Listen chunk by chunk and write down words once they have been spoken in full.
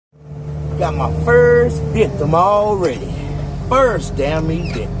Got my first victim already. First damn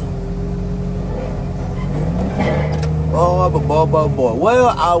me victim. Boy. Well,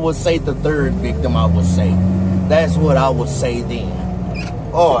 I would say the third victim, I would say. That's what I would say then.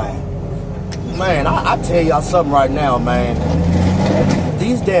 Boy, man, I tell y'all something right now, man.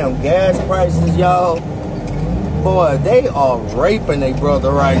 These damn gas prices, y'all, boy, they are raping a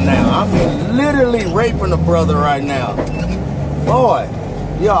brother right now. I mean, literally raping a brother right now. Boy,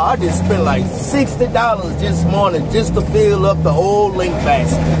 y'all, I just spent like $60 this morning just to fill up the old link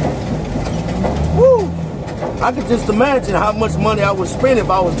basket. Woo! I could just imagine how much money I would spend if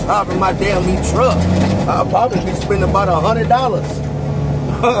I was driving my damn new truck. I'd probably be spending about $100.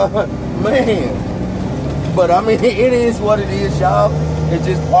 Man. But I mean, it is what it is, y'all. It's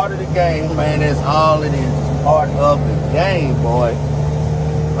just part of the game, man. That's all it is. Part of the game, boy.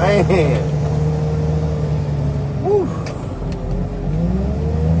 Man. Woo.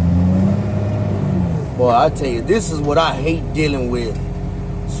 Boy, I tell you, this is what I hate dealing with.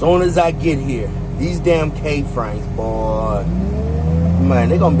 As soon as I get here, these damn K-frames, boy, man,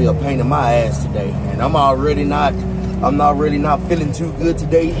 they're gonna be a pain in my ass today. And I'm not really not feeling too good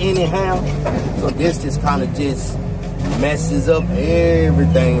today anyhow. So this just kind of just messes up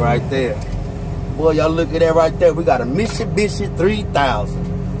everything right there. Boy, y'all look at that right there. We got a Mitsubishi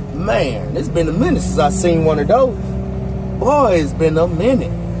 3000. Man, it's been a minute since I seen one of those. Boy, it's been a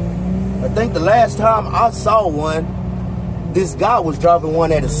minute. I think the last time I saw one, this guy was driving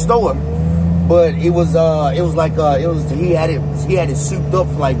one at a store. But he had it souped up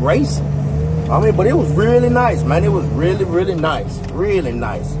for like racing. I mean, but it was really nice, man. It was really, really nice. Really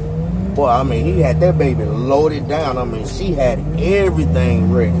nice. Boy, I mean, he had that baby loaded down. I mean, she had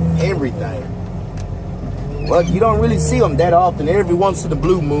everything ready. Everything. But you don't really see them that often. Every once in a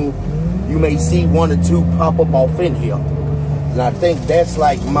blue moon, you may see one or two pop up off in here. And I think that's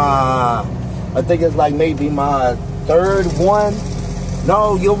like maybe my third one.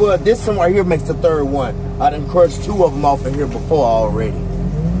 No, this one right here makes the third one. I done crushed two of them off of here before already.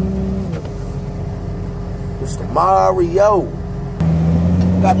 Mr. Mario.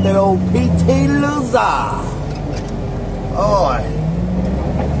 Got that old PT Loser. Oh,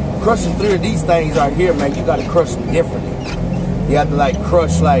 crushing three of these things right here, man, you gotta crush them differently. You have to like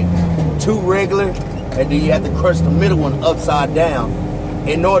crush like two regular, and then you have to crush the middle one upside down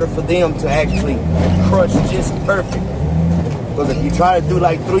in order for them to actually crush just perfect. Because if you try to do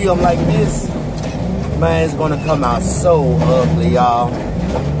like three of them like this, man, it's gonna come out so ugly, y'all.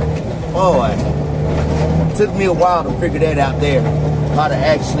 Boy, it took me a while to figure that out there, how to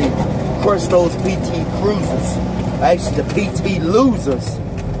actually crush those PT Cruisers. Actually, the PT Losers,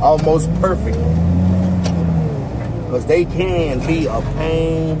 almost perfect. Because they can be a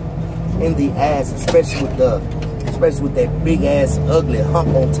pain in the ass, especially with that big ass ugly hump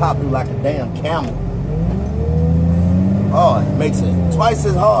on top of like a damn camel. Oh, it makes it twice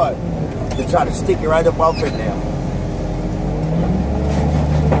as hard to try to stick it right up off it now.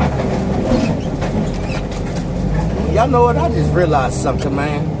 Y'all know what? I just realized something,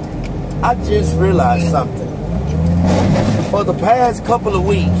 man. I just realized something. For the past couple of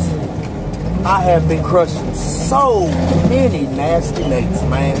weeks, I have been crushing so many nasty mates,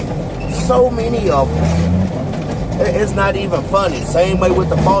 man. So many of them. It's not even funny. Same way with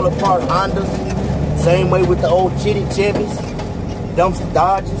the fall apart Hondas. Same way with the old chitty Chevys, dumpster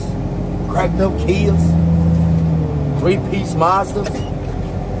Dodges, cracked up Kias, three-piece Mazdas,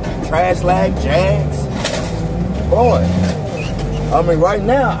 trash lag Jags. Boy, I mean, right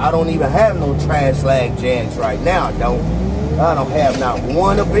now, I don't even have no trash lag Jags right now. I don't have not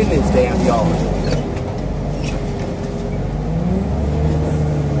one up in this damn yard.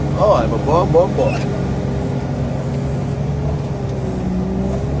 Boy.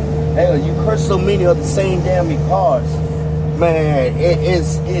 Hell, you crush so many of the same damn cars, man.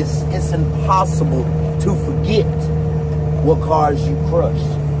 It's impossible to forget what cars you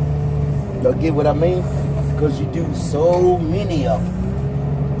crushed. Y'all get what I mean? Because you do so many of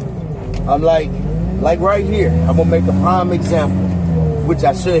them. I'm like right here. I'm gonna make a prime example, which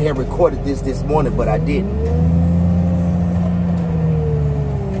I should have recorded this morning, but I didn't.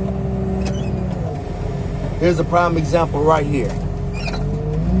 Here's a prime example right here.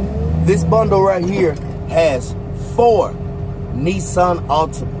 This bundle right here has 4 Nissan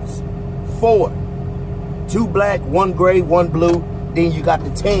Altimas. 4. 2 black, 1 gray, 1 blue. Then you got the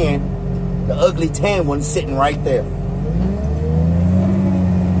tan, the ugly tan one sitting right there.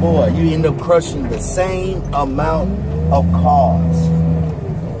 Boy, you end up crushing the same amount of cars.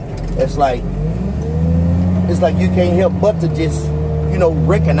 It's like you can't help but to just, you know,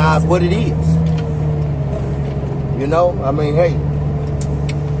 recognize what it is. You know, I mean, hey,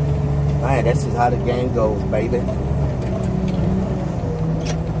 man, man, that's just how the game goes, baby.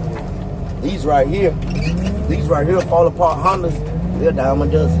 These right here fall apart Hondas. They're a dime a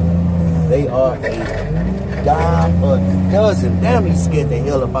dozen. They are a dime a dozen. Damn, he scared the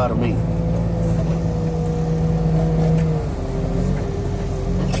hell up out of me.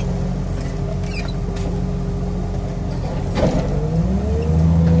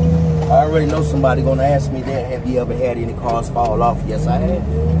 I already know somebody gonna ask me that. Have you ever had any cars fall off? Yes, I have.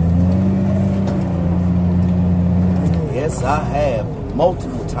 Yes, I have.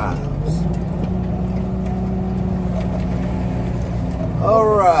 Multiple times.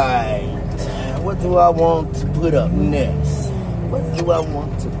 Alright. What do I want to put up next? What do I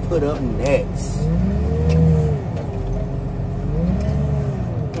want to put up next?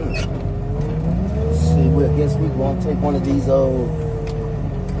 Let's see, well, I guess we're gonna take one of these old,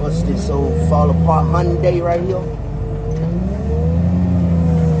 what's this old fall apart Hyundai right here?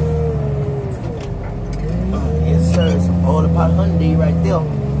 Yes, sir, it's a fall apart Hyundai right there.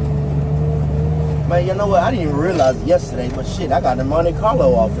 Man, you know what? I didn't even realize it yesterday, but shit, I got the Monte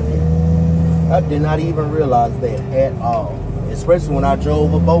Carlo off of here. I did not even realize that at all, especially when I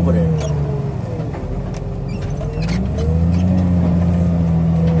drove up over there.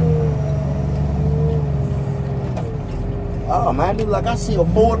 Oh man, dude, like I see a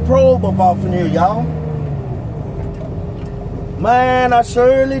Ford Probe up off in here, y'all. Man, I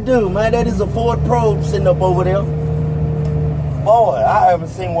surely do. Man, that is a Ford Probe sitting up over there. Boy, I haven't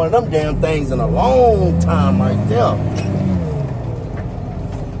seen one of them damn things in a long time right there.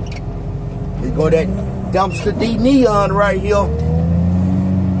 We go that dumpster D neon right here.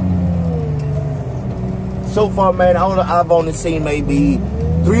 So far, man, I've only seen maybe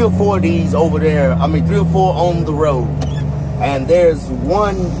 3 or 4 of these over there. I mean, 3 or 4 on the road. And there's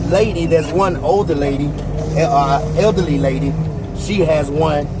one lady, there's one older lady, elderly lady. She has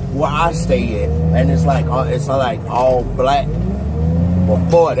one where I stay at, and it's like all black. But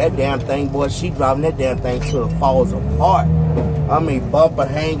boy, that damn thing, boy, she driving that damn thing till it falls apart. I mean, bumper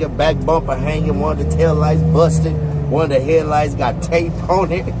hanging, back bumper hanging, one of the tail lights busted, one of the headlights got tape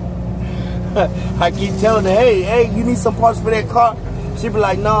on it. I keep telling her, hey, you need some parts for that car? She be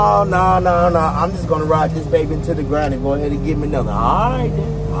like, no, I'm just gonna ride this baby into the ground and go ahead and give me another. All right,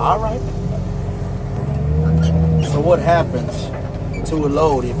 then, all right. So what happens to a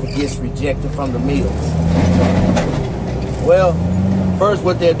load if it gets rejected from the mills? Well, first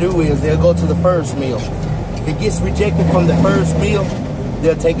what they'll do is they'll go to the first mill. If it gets rejected from the first mill,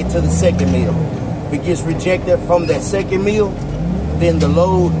 they'll take it to the second mill. If it gets rejected from that second mill, then the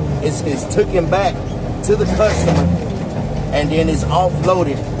load is taken back to the customer, and then it's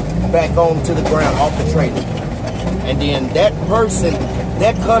offloaded back onto the ground off the trailer. And then that person,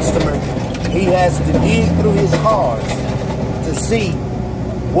 that customer, he has to dig through his cars to see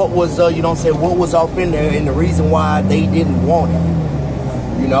what was, what was off in there and the reason why they didn't want it.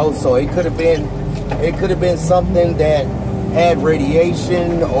 You know, so it could have been something that had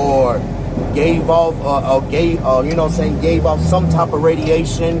radiation or gave off, gave off some type of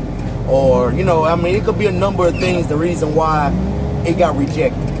radiation, or, it could be a number of things, the reason why it got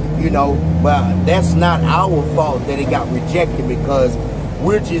rejected, but that's not our fault that it got rejected, because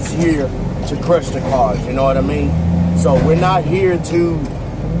we're just here to crush the cars, you know what I mean? So we're not here to,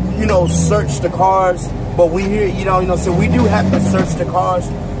 search the cars, but we here, so we do have to search the cars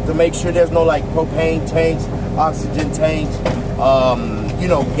to make sure there's no like propane tanks, oxygen tanks,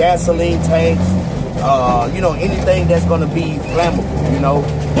 gasoline tanks, anything that's gonna be flammable,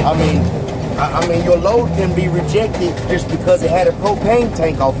 I mean, your load can be rejected just because it had a propane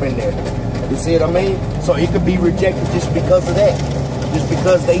tank off in there. You see what I mean? So it could be rejected just because of that, just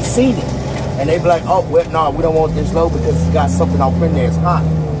because they seen it. And they be like, oh, well, no, we don't want this load because it's got something off in there, it's hot.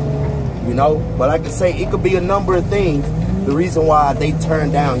 But like I say, it could be a number of things, the reason why they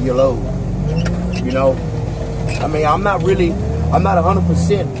turn down your load. I mean, I'm not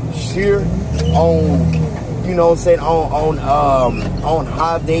 100% sure on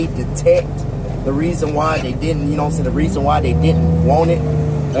how they detect the reason why they didn't, the reason why they didn't want it.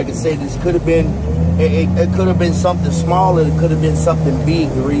 Like I said, this could have been, it could have been something small, or it could have been something big,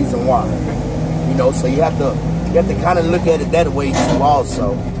 the reason why. So you have to kind of look at it that way too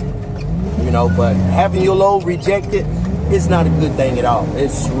also. But having your load rejected, it's not a good thing at all.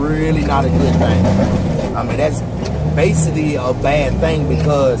 It's really not a good thing. I mean, that's basically a bad thing,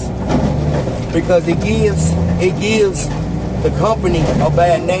 because it gives the company a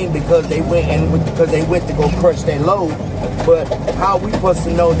bad name, because they went to go crush that load. But how are we supposed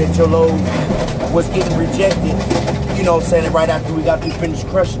to know that your load was getting rejected, right after we got to finish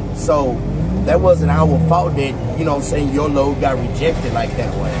crushing it? So that wasn't our fault that, your load got rejected like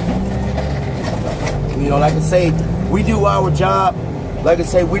that way. You know, like I say, we do our job. Like I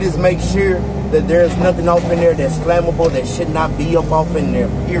say, we just make sure that there's nothing off in there that's flammable, that should not be up off in there,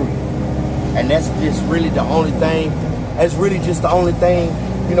 period. And that's just really the only thing. That's really just the only thing,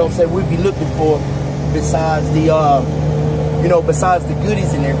 you know what I'm saying, we'd be looking for besides the, you know, besides the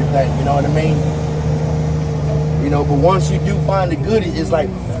goodies and everything, you know what I mean? You know, but once you do find the goodies, it's like,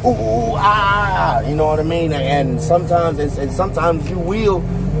 ooh, ah, you know what I mean? And sometimes, sometimes you will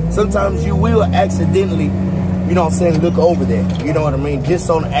accidentally, you know what I'm saying, look over there, you know what I mean? Just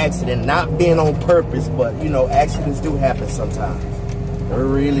on accident, not being on purpose, but, you know, accidents do happen sometimes. They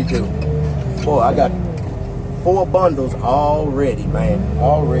really do. Boy, I got 4 bundles already, man,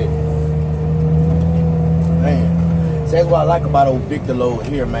 already. Man, so that's what I like about old Victor Load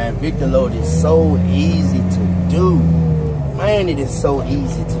here, man. Victor Load is so easy to do. Man, it is so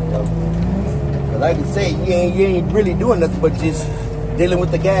easy to do. But like I said, you ain't really doing nothing but just dealing with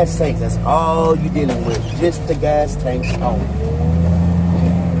the gas tanks. That's all you dealing with, just the gas tanks only.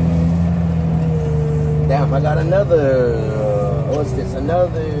 Damn, I got another, what's this,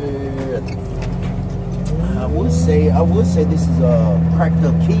 another, I would say this is a cracked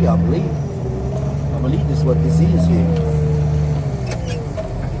up key, I believe. I believe this is what this is here.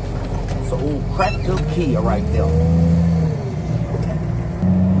 It's an old cracked up key right there.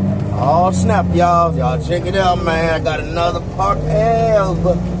 Oh snap, y'all. Y'all check it out, man. I got another Park L.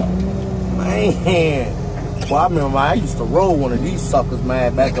 Man. Well, I remember I used to roll one of these suckers,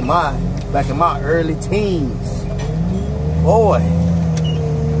 man, back in my early teens. Boy.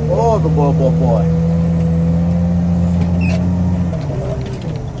 Oh, the boy.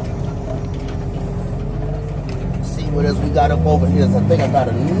 What else we got up over here? I think I got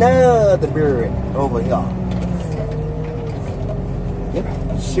another bird over here. Yep,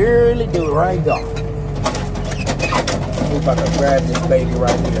 surely do it right there. See if I can grab this baby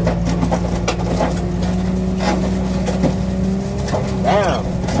right here. Damn,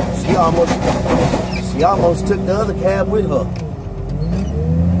 she almost took the other cab with her.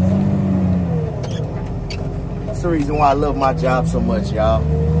 That's the reason why I love my job so much, y'all.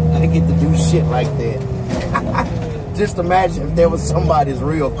 I get to do shit like that. Just imagine if there was somebody's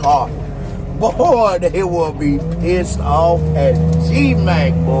real car. Boy, they will be pissed off at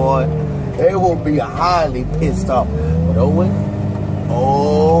G-Mac, boy. They will be highly pissed off. But oh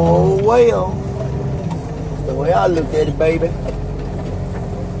well. That's the way I look at it, baby.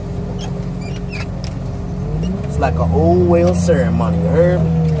 It's like an old well ceremony, you heard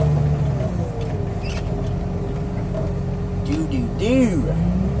me? Do.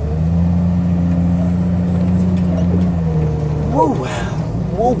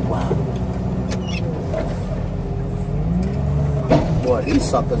 Whoa, wow. Boy, these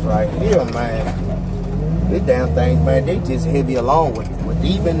suckers right here, man. These damn things, man, they just heavy along with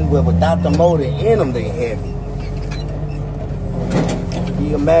even without the motor in them, they heavy. Can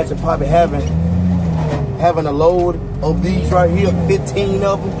you imagine probably having a load of these right here, 15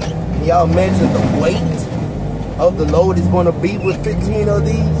 of them? Can y'all imagine the weight of the load is going to be with 15 of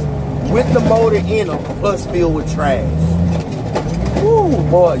these? With the motor in them, plus filled with trash. Ooh,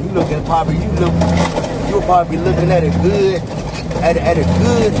 boy, you'll probably be looking at a good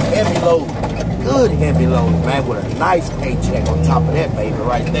heavy load. Good heavy load, man, with a nice paycheck on top of that baby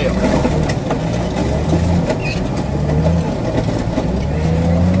right there.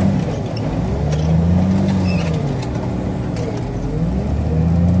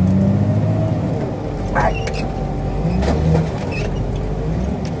 Right.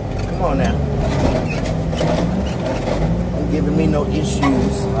 Come on now. Giving me no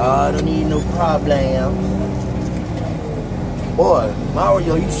issues. I don't need no problems. Boy,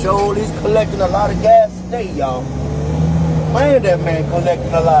 Mario, he sure is collecting a lot of gas today, y'all. Man, that man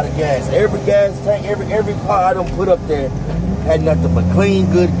collecting a lot of gas. Every gas tank, every car I done put up there had nothing but clean,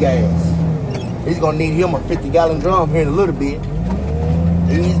 good gas. He's gonna need him a 50-gallon drum here in a little bit.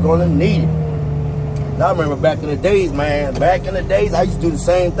 He's gonna need it. I remember back in the days, man. Back in the days, I used to do the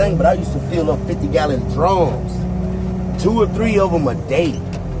same thing, but I used to fill up 50-gallon drums. 2 or 3 of them a day.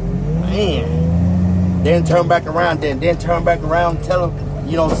 Man. Then turn back around, then turn back around and tell them,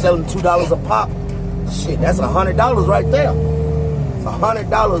 you know, selling $2 a pop. Shit, that's $100 right there. It's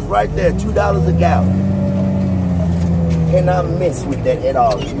 $100 right there, $2 a gallon. You cannot mess with that at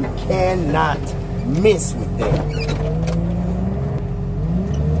all. You cannot mess with that.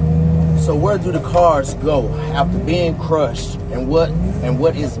 So where do the cars go after being crushed, and what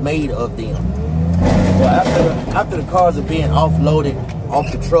is made of them? Well, after the cars are being offloaded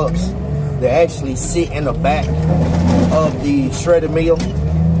off the trucks, they actually sit in the back of the shredder mill.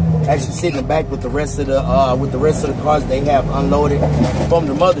 Actually sit in the back with the rest of the cars they have unloaded from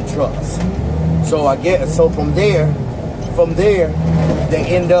the mother trucks. So I guess, so from there, they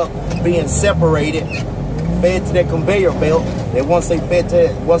end up being separated, fed to that conveyor belt. Then once they fed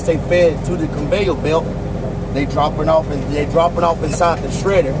to the conveyor belt, they dropping off inside the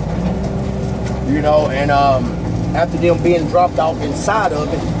shredder. You know, and after them being dropped off inside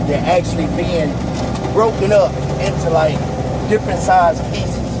of it, they're actually being broken up into like different size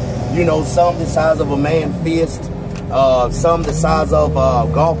pieces. You know, some the size of a man's fist, some the size of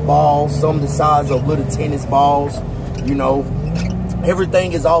golf balls, some the size of little tennis balls. You know,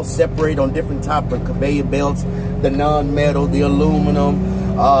 everything is all separated on different type of conveyor belts. The non-metal, the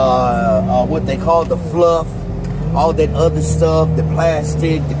aluminum, what they call the fluff, all that other stuff, the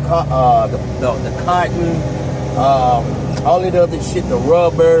plastic, the cotton, all that other shit, the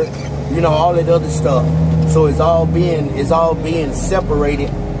rubber, you know, all that other stuff. So it's all being separated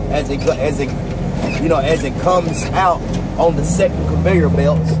as it comes out on the second conveyor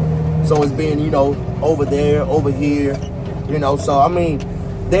belts. So it's being, you know, over there, over here, you know. So I mean,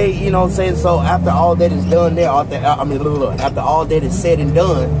 they, you know what I'm saying. So after all that is done there, after all that is said and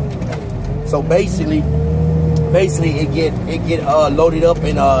done, so basically it get loaded up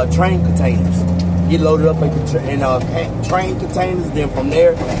in train containers. Get loaded up in train containers. Then from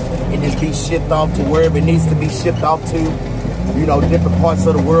there, it just be shipped off to wherever it needs to be shipped off to. You know, different parts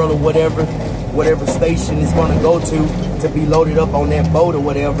of the world or whatever station it's going to go to be loaded up on that boat or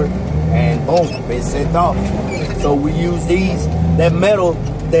whatever, and boom, it's sent off. So we use that metal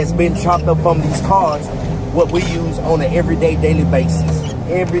that's been chopped up from these cars, what we use on an everyday daily basis.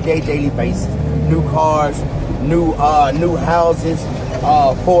 New cars, new houses,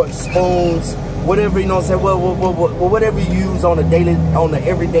 forks, spoons, whatever, you know what I'm saying. Well, whatever you use on an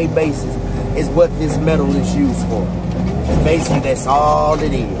everyday basis is what this metal is used for. Basically, that's all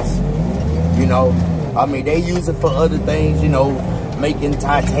it is. You know, I mean, they use it for other things, you know, making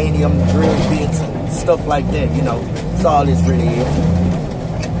titanium drill bits and stuff like that, you know. That's all this really is.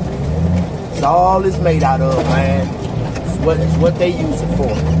 It's all it's made out of, man. It's what they use it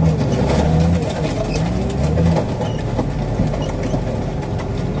for.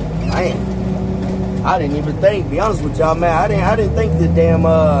 Man, I didn't even think, be honest with y'all, man, I didn't think this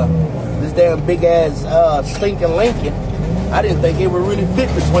damn big ass stinking Lincoln, I didn't think it would really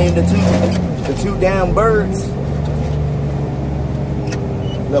fit between the two damn birds.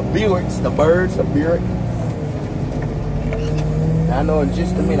 The Buicks, the Buick. I know in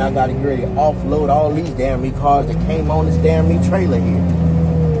just a minute I gotta get ready to offload all these damn cars that came on this damn trailer here.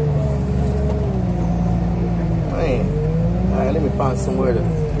 Man, all right, let me find somewhere to.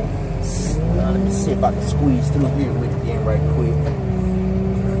 Let me see if I can squeeze through here with it again right quick.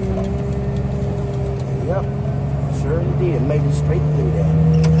 Yep, sure did. Made it straight through that.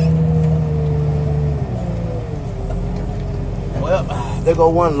 Well, there go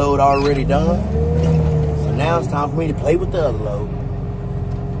one load already done. So now it's time for me to play with the other load.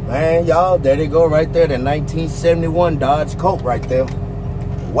 Man, y'all, there they go right there. The 1971 Dodge Colt right there.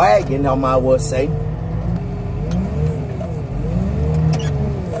 Wagon, I might well say.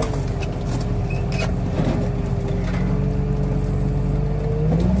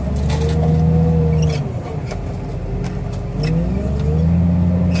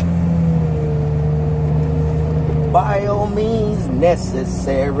 By all means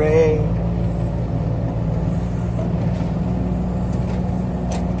necessary.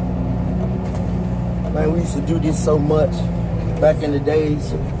 Man, we used to do this so much back in the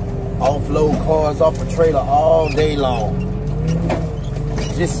days. Offload cars off a trailer all day long.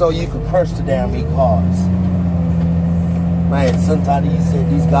 Just so you could purchase the damn cars. Man, sometimes you said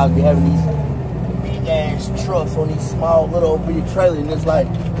these guys be having these big ass trucks on these small little bitty trailers, and it's like,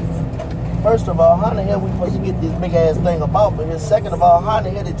 first of all, how the hell we supposed to get this big ass thing up off of here? Second of all, how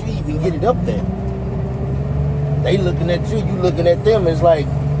the hell did you even get it up there? They looking at you, you looking at them. It's like,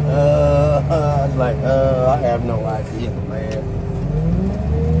 I have no idea, man.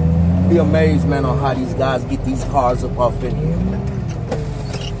 Be amazed, man, on how these guys get these cars up off in here.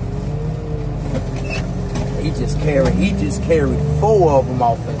 He just carried 4 of them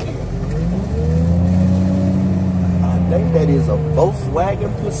off in here. I think that is a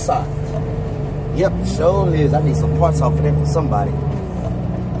Volkswagen Passat. Yep, sure is. I need some parts off of that for somebody.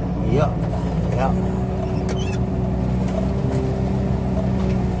 Yep.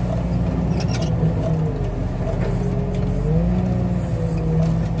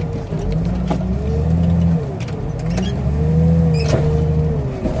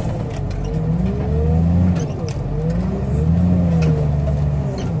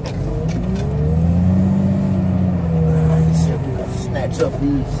 Snatch up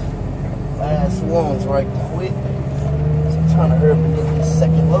these fast ones right quick. So I'm trying to hurry up and get this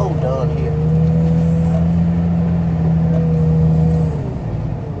second load done here.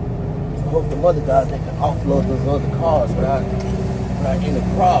 some other guys that can offload those other cars without any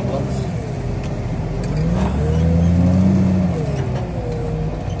problems.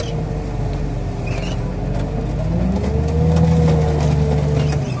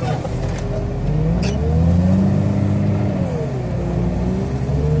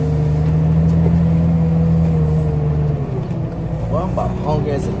 Well, I'm about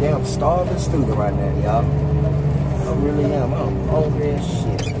hungry as a damn starving student right now, y'all. I really am. I'm hungry as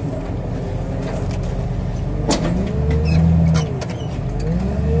shit.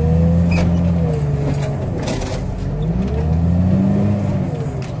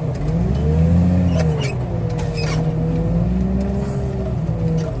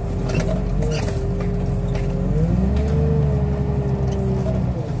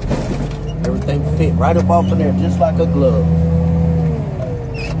 Everything fit right up off in there just like a glove.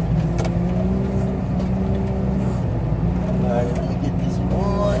 Alright, let me get this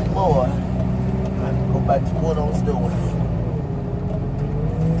one more. I can go back to what I was doing.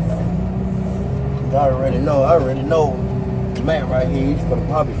 I already know the man right here, he's gonna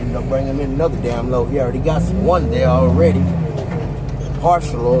probably end up bringing in another damn load. He already got one there already.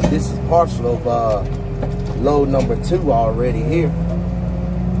 Partial of, this is partial of load number 2 already here.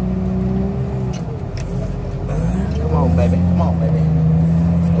 Come on, baby. Come on, baby.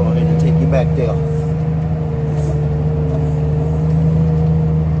 Let's go ahead and take you back there.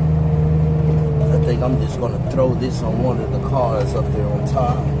 I think I'm just going to throw this on one of the cars up there on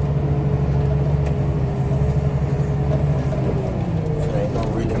top. It ain't going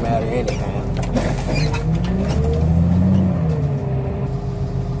to really matter anyhow.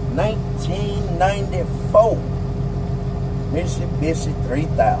 1994 Mitsubishi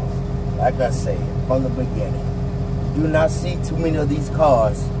 3000. Like I said from the beginning. Do not see too many of these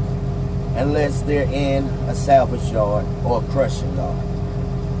cars unless they're in a salvage yard or a crushing yard.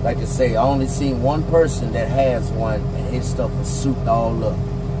 Like I say, I only seen one person that has one and his stuff is souped all up.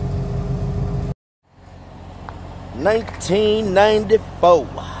 1994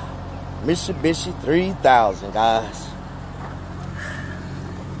 Mitsubishi 3000, guys.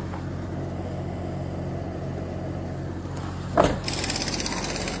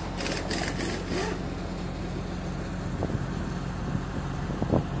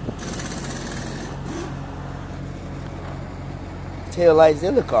 Tail lights, they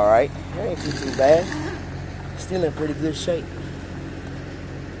look alright. They ain't too bad. Still in pretty good shape.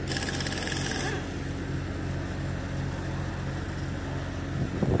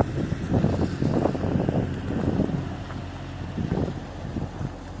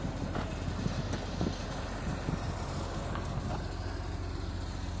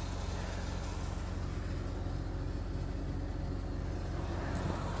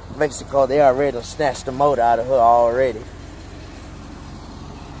 Mexico, they already snatched the motor out of her already.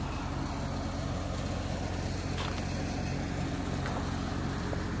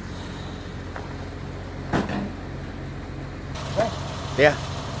 Yeah.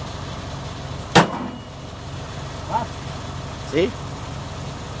 See?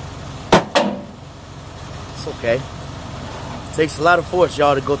 It's okay. It takes a lot of force,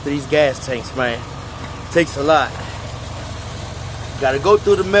 y'all, to go through these gas tanks, man. It takes a lot. Gotta go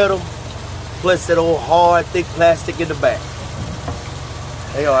through the metal, plus that old hard, thick plastic in the back.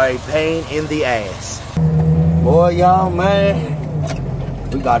 They are a pain in the ass. Boy, y'all, man.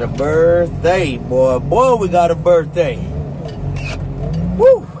 We got a birthday, boy. Boy, we got a birthday.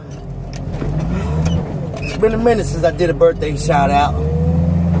 Woo! It's been a minute since I did a birthday shout out.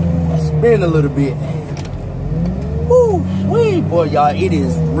 It's been a little bit. Woo! Wee, boy, y'all, it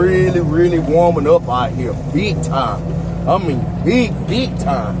is really, really warming up out here. Big time. I mean, big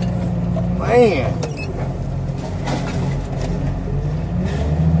time. Man.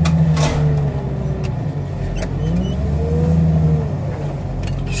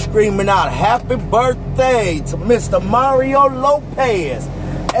 Screaming out happy birthday to Mr. Mario Lopez,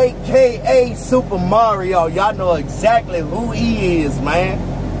 aka Super Mario. Y'all know exactly who he is, man.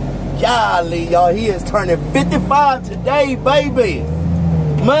 Golly, y'all, he is turning 55 today, baby.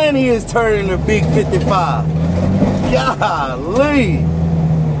 Man, he is turning a big 55. Golly.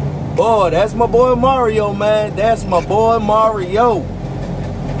 Boy, that's my boy Mario, man. That's my boy Mario.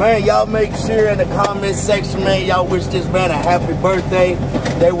 Man, y'all make sure in the comment section, man, y'all wish this man a happy birthday.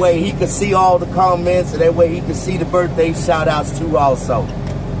 That way he could see all the comments, and that way he could see the birthday shout outs too also.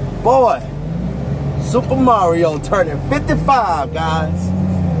 Boy, Super Mario turning 55, guys.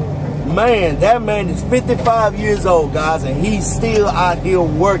 Man, that man is 55 years old, guys, and he's still out here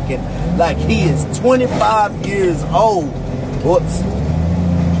working like he is 25 years old. Whoops.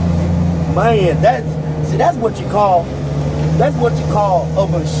 Man, that's what you call That's what you call a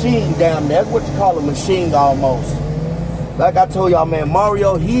machine down there. That's what you call a machine almost. Like I told y'all, man,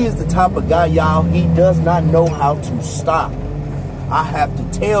 Mario, he is the type of guy, y'all, he does not know how to stop. I have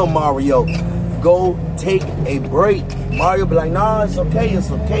to tell Mario, go take a break. Mario be like, nah, it's okay, it's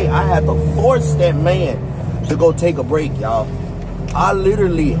okay. I have to force that man to go take a break, y'all. I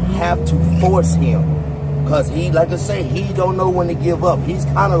literally have to force him. Because he, like I say, he don't know when to give up. He's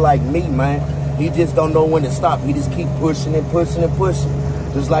kind of like me, man. He just don't know when to stop. He just keep pushing and pushing and pushing.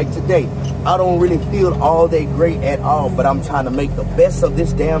 Just like today. I don't really feel all that great at all, but I'm trying to make the best of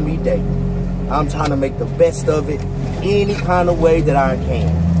this damn day. I'm trying to make the best of it any kind of way that I can.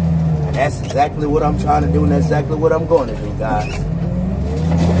 And that's exactly what I'm trying to do, and that's exactly what I'm going to do, guys.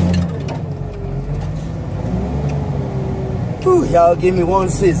 Whew, y'all give me one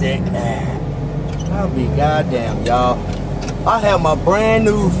sizzy. I'll be goddamn, y'all. I have my brand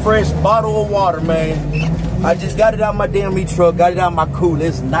new fresh bottle of water, man. I just got it out of my damn truck, got it out of my cooler.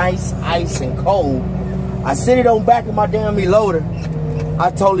 It's nice, ice, and cold. I sit it on back of my damn loader.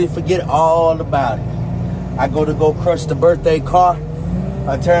 I totally forget all about it. I go crush the birthday car.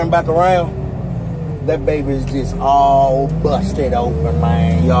 I turn back around. That baby is just all busted open,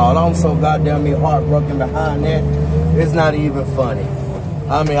 man. Y'all, I'm so goddamn heartbroken behind that. It's not even funny.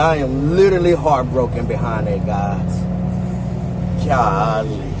 I mean, I am literally heartbroken behind that, guys.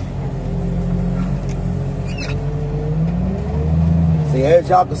 Golly. See, as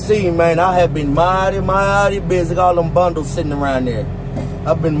y'all can see, man, I have been mighty busy. All them bundles sitting around there.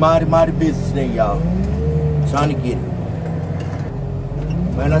 I've been mighty busy today, y'all. Trying to get it.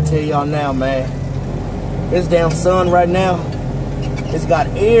 Man, I tell y'all now, man. This damn sun right now, it's got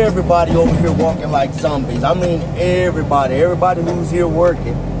everybody over here walking like zombies. I mean, everybody. Everybody who's here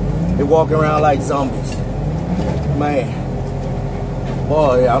working, they're walking around like zombies. Man.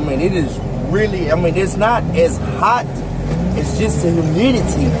 Boy, I mean, it is really, I mean, it's not as hot. It's just the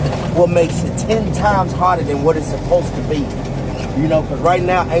humidity what makes it 10 times hotter than what it's supposed to be. You know, because right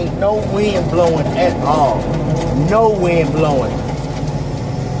now ain't no wind blowing at all. No wind blowing.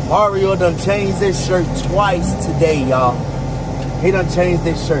 Mario done changed this shirt twice today, y'all. He done changed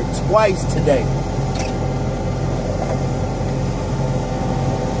this shirt twice today.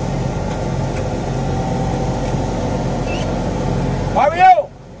 Mario,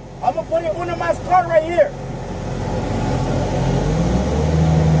 I'm gonna put it under my car right here.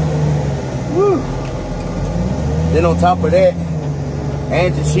 Woo. Then on top of that,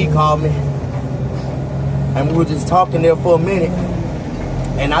 Angie, she called me, and we were just talking there for a minute,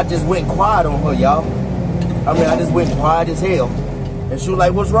 and I just went quiet on her, y'all. I mean, I just went quiet as hell, and she was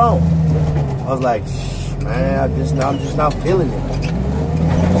like, "What's wrong?" I was like, "Man, I'm just not feeling it."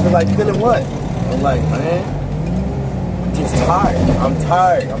 She was like, "Feeling what?" I was like, "Man, I'm just tired. I'm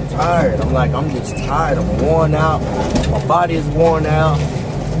tired. I'm like, I'm just tired. I'm worn out. My body is worn out.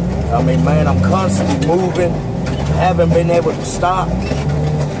 I mean, man, I'm constantly moving. Haven't been able to stop.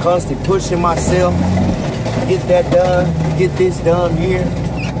 Constantly pushing myself to get that done, to get this done here.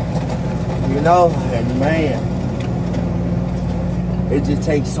 You know, and man, it just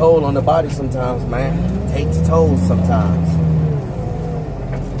takes toll on the body sometimes, man. It takes toll sometimes.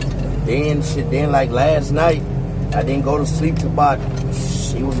 Then like last night, I didn't go to sleep till about,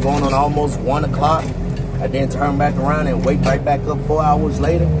 it was going on almost 1 o'clock. I then turned back around and wake right back up 4 hours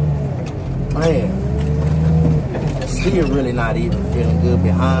later. Man, still really not even feeling good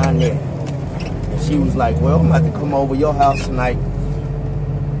behind there. And she was like, "Well, I'm gonna have to come over your house tonight.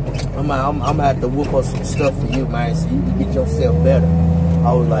 I'm gonna have to whoop up some stuff for you, man, so you can get yourself better."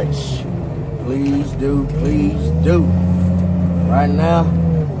 I was like, "Shh, please do, please do." Right now,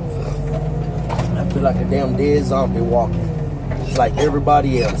 I feel like a damn dead zombie walking, just like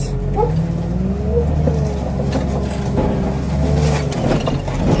everybody else.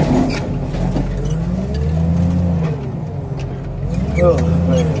 Oh,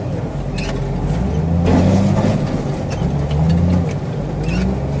 man.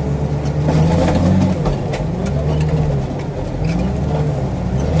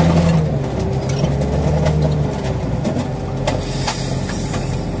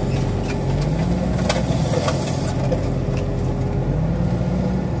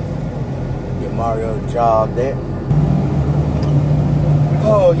 Get Mario a job there.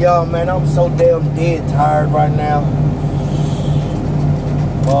 Oh, y'all, man, I'm so damn dead tired right now.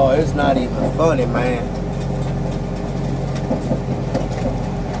 Oh, it's not even funny, man.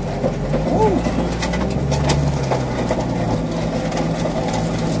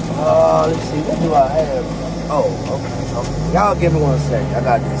 Let's see, what do I have? Oh, okay. Y'all give me 1 second. I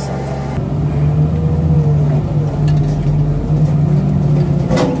got this.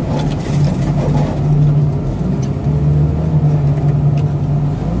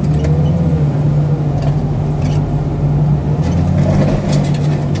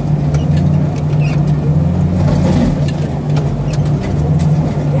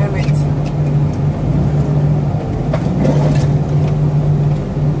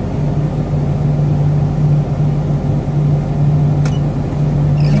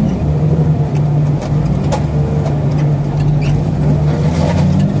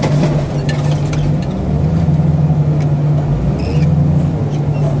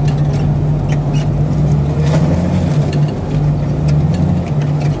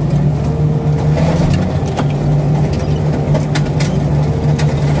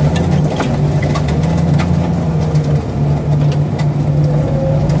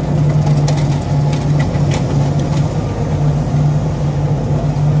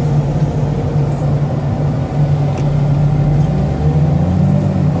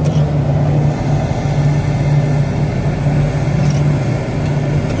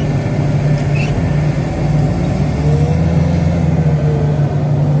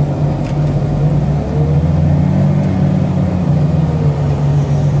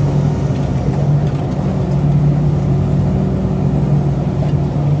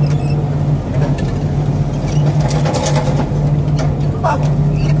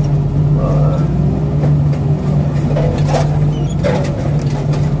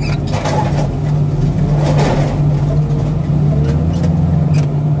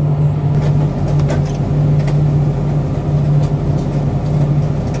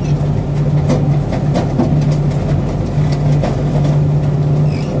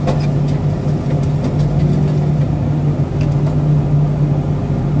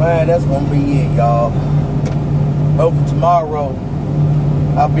 man, that's gonna be it, y'all. Hopefully tomorrow,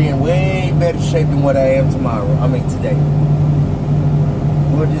 I'll be in way better shape than what I am today.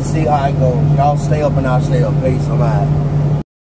 We'll just see how it goes. Y'all stay up and I'll stay up. Peace. I'm out.